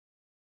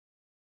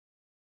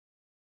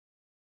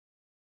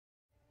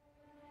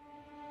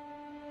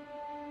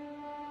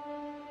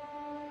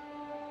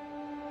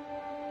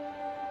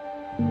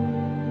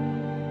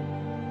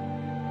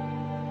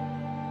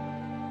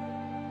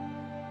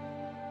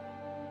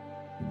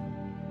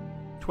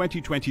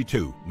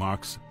2022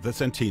 marks the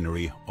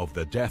centenary of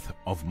the death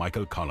of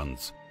Michael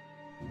Collins.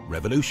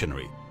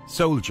 Revolutionary,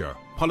 soldier,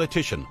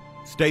 politician,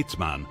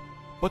 statesman,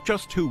 but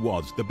just who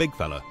was the big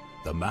fella,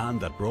 the man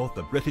that brought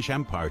the British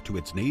Empire to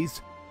its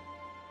knees?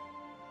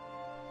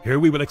 Here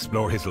we will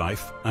explore his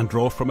life and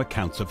draw from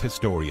accounts of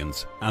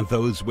historians and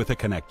those with a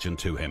connection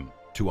to him,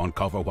 to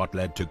uncover what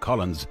led to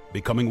Collins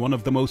becoming one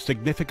of the most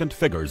significant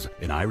figures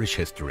in Irish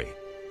history.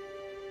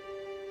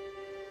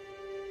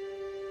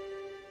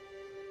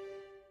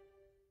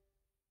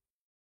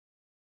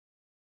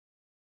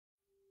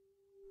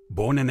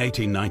 Born in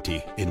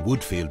 1890 in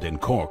Woodfield in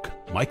Cork,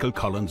 Michael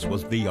Collins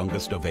was the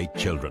youngest of 8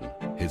 children.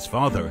 His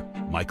father,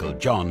 Michael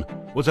John,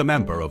 was a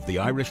member of the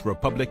Irish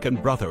Republican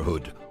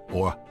Brotherhood,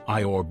 or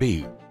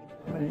IRB.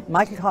 When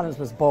Michael Collins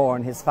was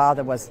born, his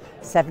father was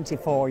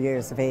 74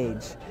 years of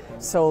age.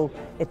 So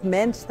it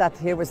meant that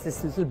here was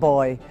this little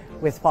boy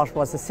with what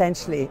was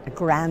essentially a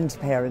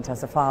grandparent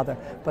as a father.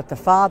 But the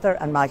father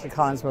and Michael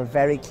Collins were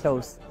very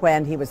close.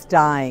 When he was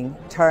dying,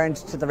 turned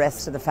to the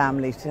rest of the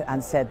family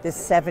and said, this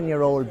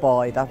 7-year-old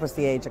boy, that was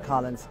the age of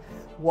Collins,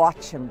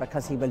 watch him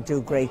because he will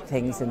do great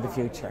things in the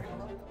future.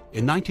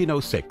 In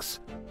 1906,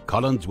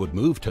 Collins would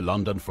move to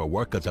London for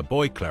work as a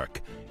boy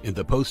clerk in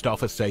the Post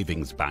Office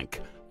Savings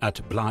Bank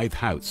at Blythe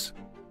House.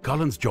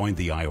 Collins joined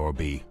the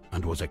IRB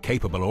and was a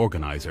capable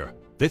organiser.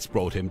 This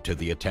brought him to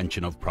the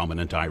attention of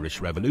prominent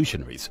Irish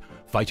revolutionaries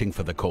fighting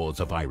for the cause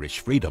of Irish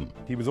freedom.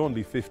 He was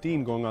only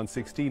 15 going on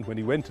 16 when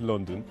he went to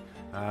London,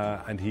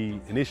 and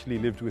he initially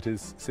lived with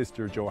his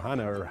sister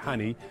Johanna, or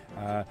Hanny,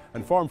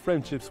 and formed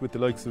friendships with the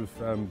likes of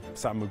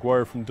Sam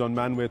Maguire from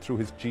Dunmanway through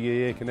his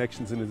GAA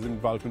connections and his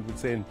involvement with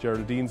St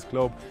Geraldine's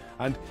Club.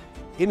 And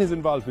in his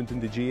involvement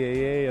in the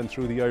GAA and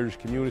through the Irish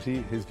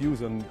community, his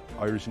views on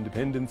Irish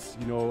independence,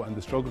 and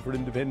the struggle for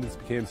independence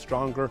became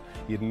stronger.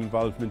 He had an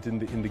involvement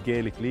in the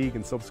Gaelic League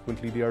and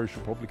subsequently the Irish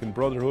Republican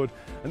Brotherhood,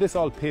 and this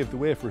all paved the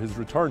way for his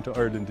return to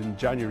Ireland in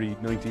January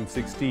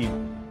 1916.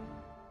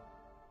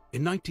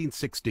 In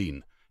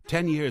 1916,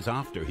 10 years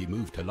after he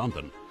moved to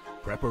London,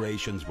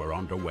 preparations were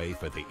underway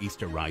for the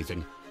Easter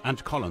Rising,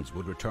 and Collins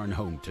would return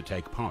home to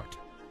take part.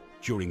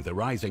 During the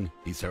Rising,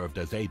 he served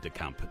as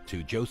aide-de-camp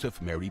to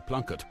Joseph Mary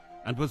Plunkett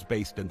and was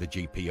based in the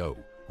GPO,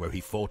 where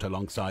he fought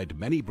alongside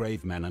many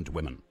brave men and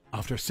women.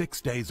 After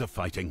 6 days of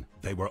fighting,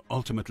 they were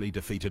ultimately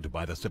defeated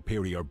by the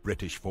superior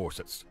British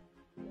forces.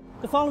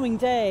 The following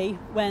day,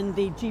 when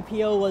the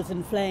GPO was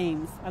in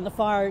flames and the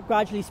fire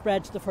gradually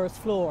spread to the first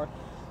floor,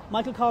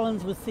 Michael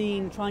Collins was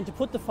seen trying to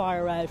put the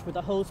fire out with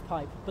a hose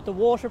pipe, but the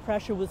water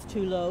pressure was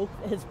too low.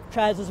 His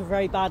trousers were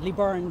very badly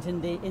burned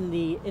in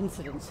the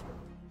incident.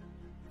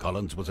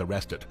 Collins was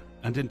arrested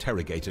and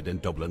interrogated in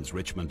Dublin's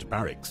Richmond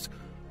barracks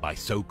by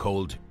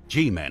so-called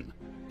G-men,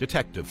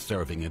 detectives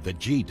serving in the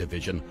G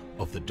division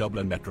of the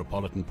Dublin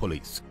Metropolitan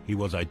Police. He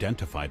was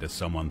identified as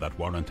someone that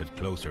warranted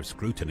closer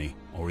scrutiny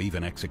or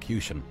even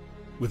execution.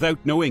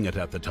 Without knowing it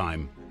at the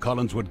time,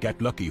 Collins would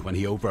get lucky when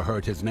he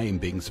overheard his name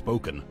being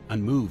spoken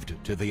and moved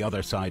to the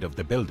other side of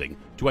the building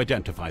to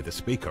identify the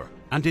speaker.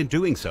 And in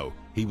doing so,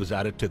 he was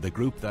added to the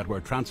group that were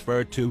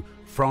transferred to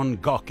Fron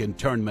Goch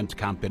internment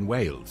camp in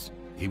Wales.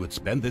 He would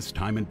spend this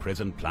time in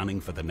prison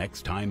planning for the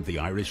next time the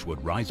Irish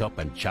would rise up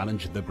and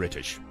challenge the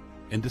British.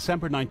 In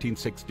December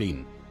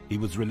 1916, he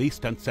was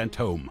released and sent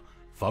home,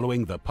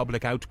 following the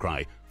public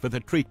outcry for the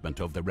treatment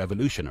of the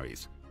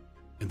revolutionaries.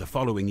 In the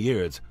following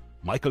years,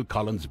 Michael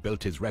Collins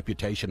built his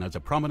reputation as a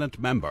prominent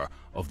member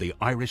of the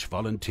Irish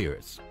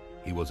Volunteers.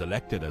 He was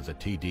elected as a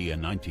TD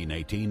in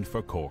 1918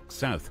 for Cork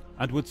South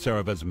and would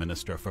serve as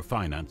Minister for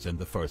Finance in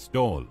the First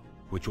Dáil,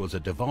 which was a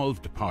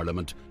devolved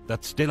parliament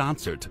that still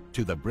answered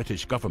to the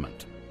British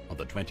government. On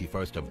the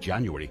 21st of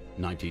January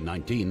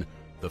 1919,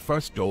 the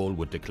First Dáil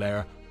would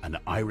declare an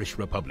Irish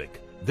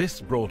Republic.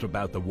 This brought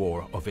about the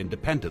War of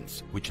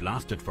Independence, which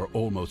lasted for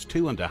almost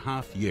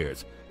 2.5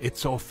 years. It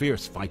saw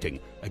fierce fighting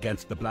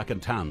against the Black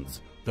and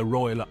Tans, the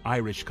Royal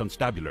Irish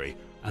Constabulary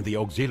and the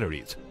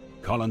Auxiliaries.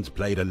 Collins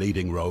played a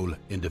leading role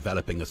in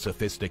developing a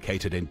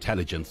sophisticated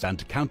intelligence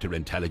and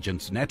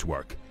counterintelligence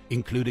network,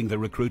 including the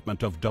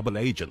recruitment of double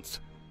agents.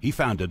 He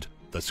founded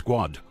the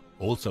Squad,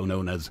 also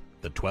known as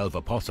the 12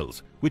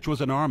 Apostles, which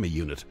was an army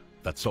unit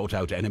that sought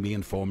out enemy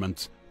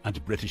informants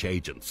and British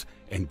agents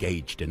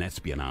engaged in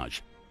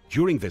espionage.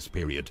 During this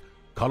period,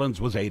 Collins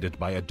was aided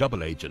by a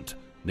double agent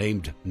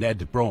named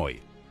Ned Broy.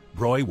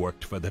 Broy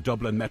worked for the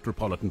Dublin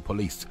Metropolitan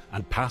Police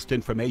and passed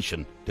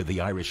information to the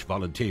Irish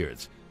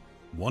Volunteers.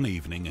 One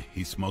evening,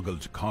 he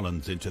smuggled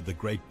Collins into the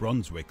Great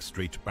Brunswick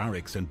Street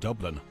barracks in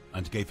Dublin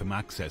and gave him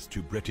access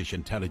to British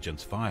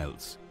intelligence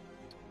files.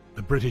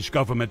 The British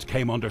government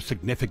came under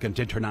significant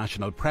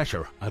international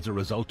pressure as a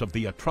result of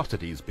the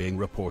atrocities being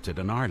reported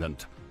in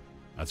Ireland.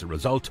 As a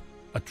result,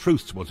 a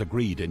truce was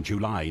agreed in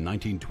July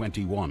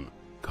 1921.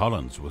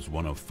 Collins was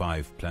one of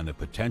 5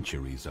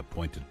 plenipotentiaries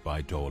appointed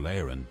by Dáil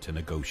Éireann to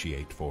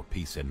negotiate for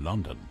peace in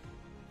London.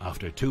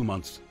 After 2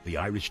 months, the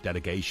Irish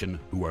delegation,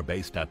 who were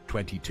based at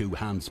 22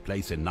 Hands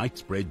Place in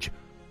Knightsbridge,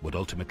 would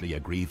ultimately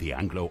agree the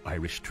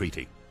Anglo-Irish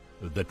Treaty.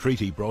 The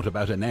treaty brought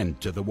about an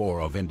end to the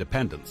War of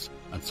Independence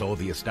and saw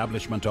the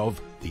establishment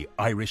of the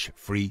Irish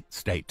Free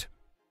State.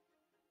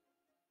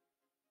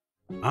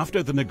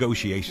 After the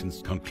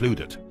negotiations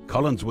concluded,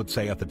 Collins would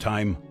say at the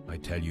time, "I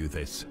tell you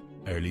this,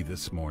 early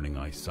this morning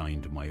I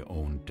signed my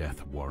own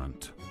death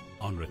warrant."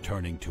 On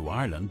returning to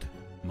Ireland,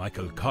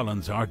 Michael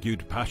Collins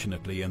argued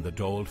passionately in the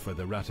Dáil for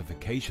the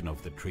ratification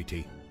of the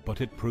treaty,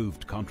 but it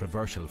proved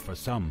controversial for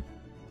some.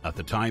 At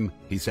the time,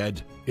 he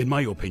said, "In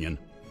my opinion,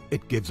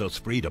 it gives us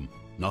freedom,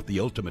 not the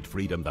ultimate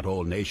freedom that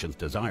all nations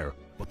desire,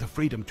 but the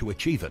freedom to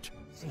achieve it."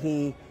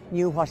 He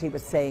knew what he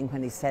was saying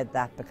when he said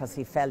that, because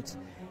he felt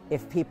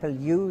if people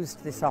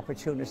used this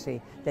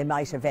opportunity, they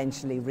might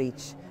eventually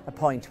reach a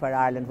point where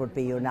Ireland would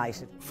be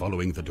united.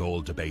 Following the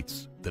Dáil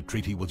debates, the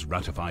treaty was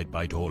ratified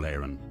by Dáil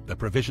Éireann. The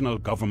Provisional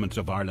Government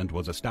of Ireland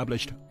was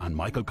established and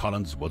Michael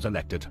Collins was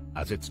elected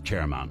as its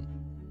chairman.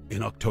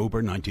 In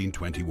October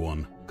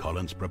 1921,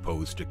 Collins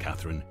proposed to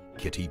Catherine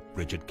Kitty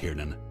Bridget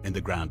Kiernan in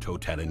the Grand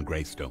Hotel in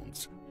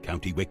Greystones,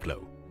 County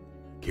Wicklow.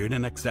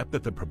 Kiernan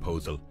accepted the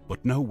proposal,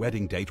 but no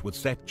wedding date was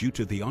set due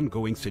to the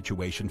ongoing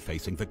situation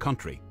facing the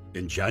country.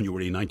 In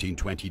January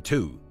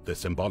 1922, the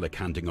symbolic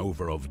handing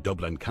over of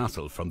Dublin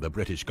Castle from the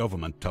British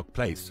government took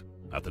place.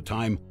 At the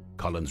time,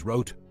 Collins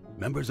wrote,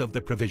 "Members of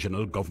the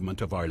Provisional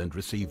Government of Ireland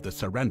received the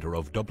surrender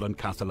of Dublin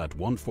Castle at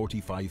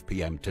 1:45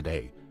 p.m.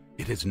 today.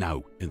 It is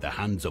now in the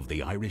hands of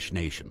the Irish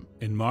nation."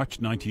 In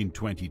March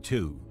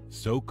 1922,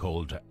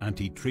 so-called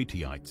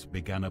anti-treatyites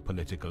began a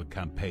political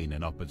campaign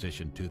in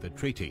opposition to the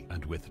treaty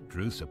and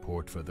withdrew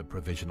support for the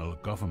provisional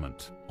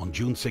government. On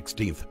June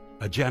 16th,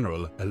 a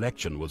general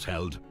election was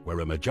held where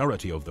a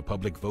majority of the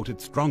public voted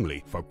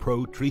strongly for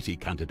pro-treaty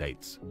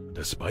candidates.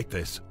 Despite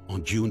this,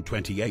 on June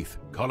 28th,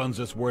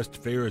 Collins's worst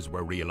fears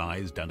were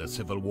realised and a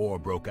civil war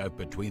broke out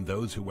between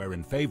those who were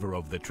in favour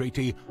of the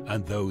treaty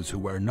and those who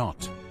were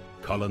not.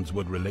 Collins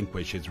would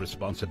relinquish his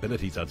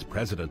responsibilities as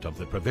president of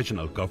the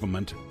provisional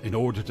government in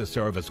order to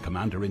serve as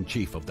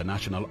commander-in-chief of the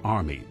National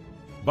Army.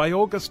 By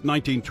August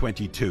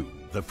 1922,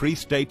 the Free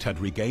State had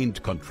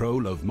regained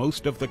control of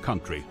most of the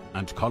country,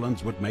 and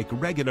Collins would make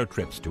regular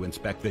trips to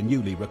inspect the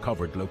newly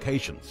recovered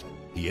locations.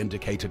 He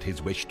indicated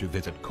his wish to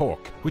visit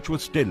Cork, which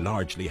was still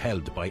largely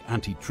held by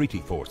anti-treaty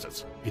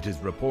forces. It is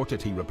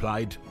reported he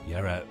replied,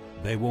 "Yarra,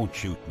 they won't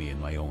shoot me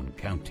in my own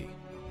county,"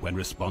 when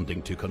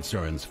responding to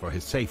concerns for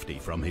his safety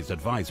from his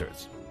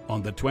advisors.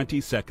 On the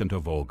 22nd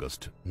of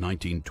August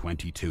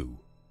 1922,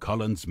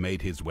 Collins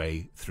made his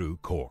way through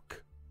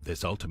Cork.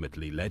 This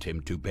ultimately led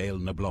him to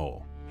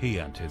Bale-na-Blaw. He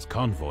and his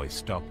convoy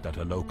stopped at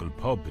a local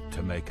pub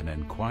to make an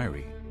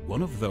enquiry.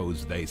 One of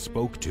those they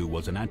spoke to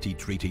was an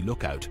anti-treaty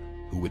lookout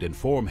who would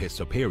inform his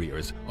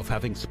superiors of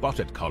having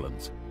spotted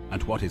Collins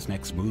and what his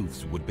next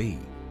moves would be.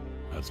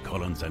 As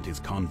Collins and his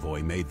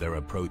convoy made their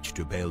approach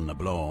to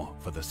Bale-na-Blaw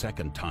for the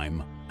second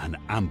time, an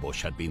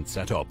ambush had been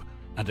set up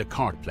and a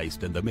cart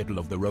placed in the middle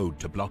of the road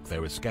to block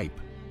their escape.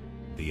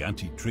 The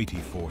anti-treaty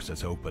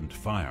forces opened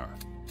fire.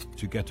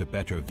 To get a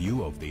better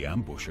view of the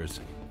ambushers,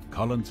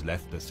 Collins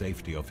left the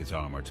safety of his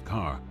armoured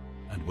car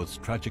and was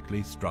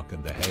tragically struck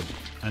in the head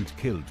and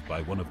killed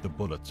by one of the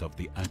bullets of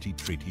the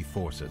anti-treaty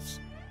forces.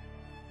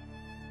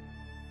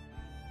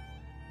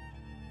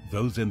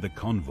 Those in the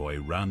convoy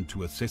ran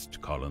to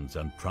assist Collins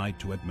and tried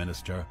to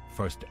administer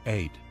first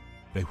aid.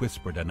 They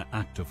whispered an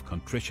act of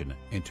contrition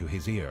into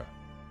his ear.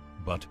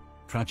 But,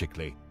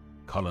 tragically,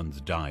 Collins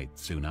died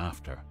soon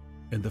after.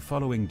 In the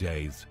following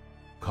days,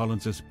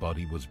 Collins's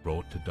body was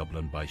brought to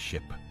Dublin by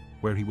ship,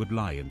 where he would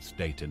lie in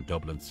state in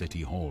Dublin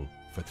City Hall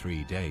for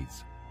 3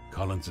 days.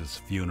 Collins's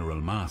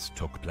funeral mass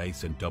took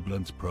place in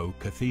Dublin's Pro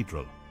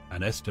Cathedral.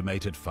 An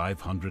estimated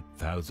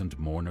 500,000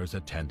 mourners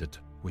attended,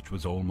 which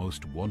was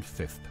almost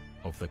 1/5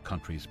 of the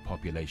country's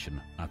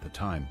population at the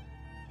time.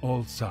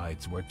 All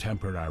sides were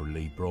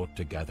temporarily brought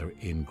together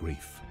in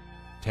grief.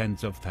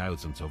 Tens of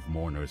thousands of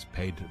mourners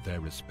paid their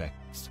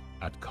respects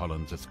at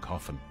Collins's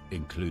coffin,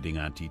 including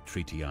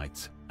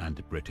anti-treatyites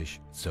and British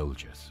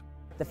soldiers.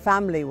 The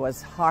family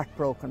was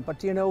heartbroken,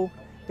 but you know,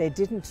 they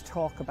didn't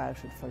talk about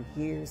it for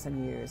years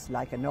and years,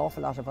 like an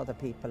awful lot of other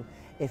people.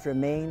 It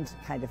remained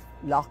kind of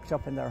locked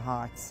up in their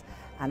hearts.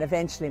 And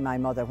eventually my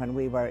mother, when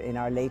we were in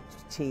our late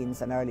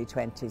teens and early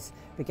 20s,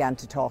 began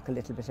to talk a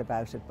little bit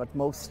about it, but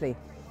mostly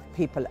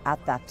people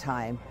at that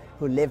time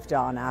who lived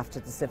on after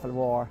the Civil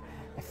War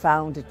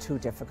found it too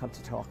difficult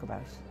to talk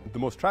about. The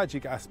most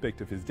tragic aspect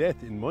of his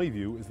death, in my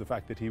view, is the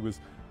fact that he was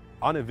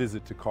on a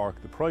visit to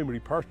Cork, the primary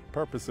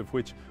purpose of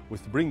which was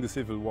to bring the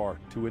Civil War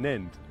to an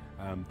end.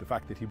 The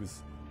fact that he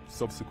was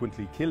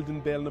subsequently killed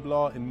in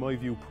Bale-na-Blaw, in my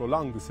view,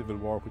 prolonged the Civil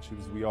War, which,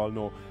 as we all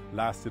know,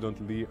 lasted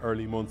until the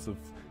early months of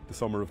the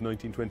summer of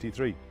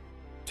 1923.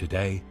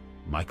 Today,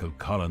 Michael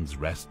Collins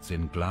rests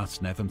in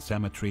Glasnevin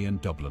Cemetery in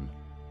Dublin.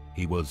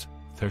 He was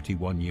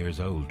 31 years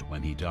old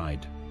when he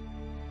died.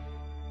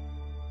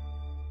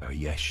 Ar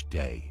yesh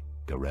day,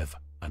 Garev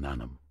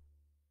Ananam.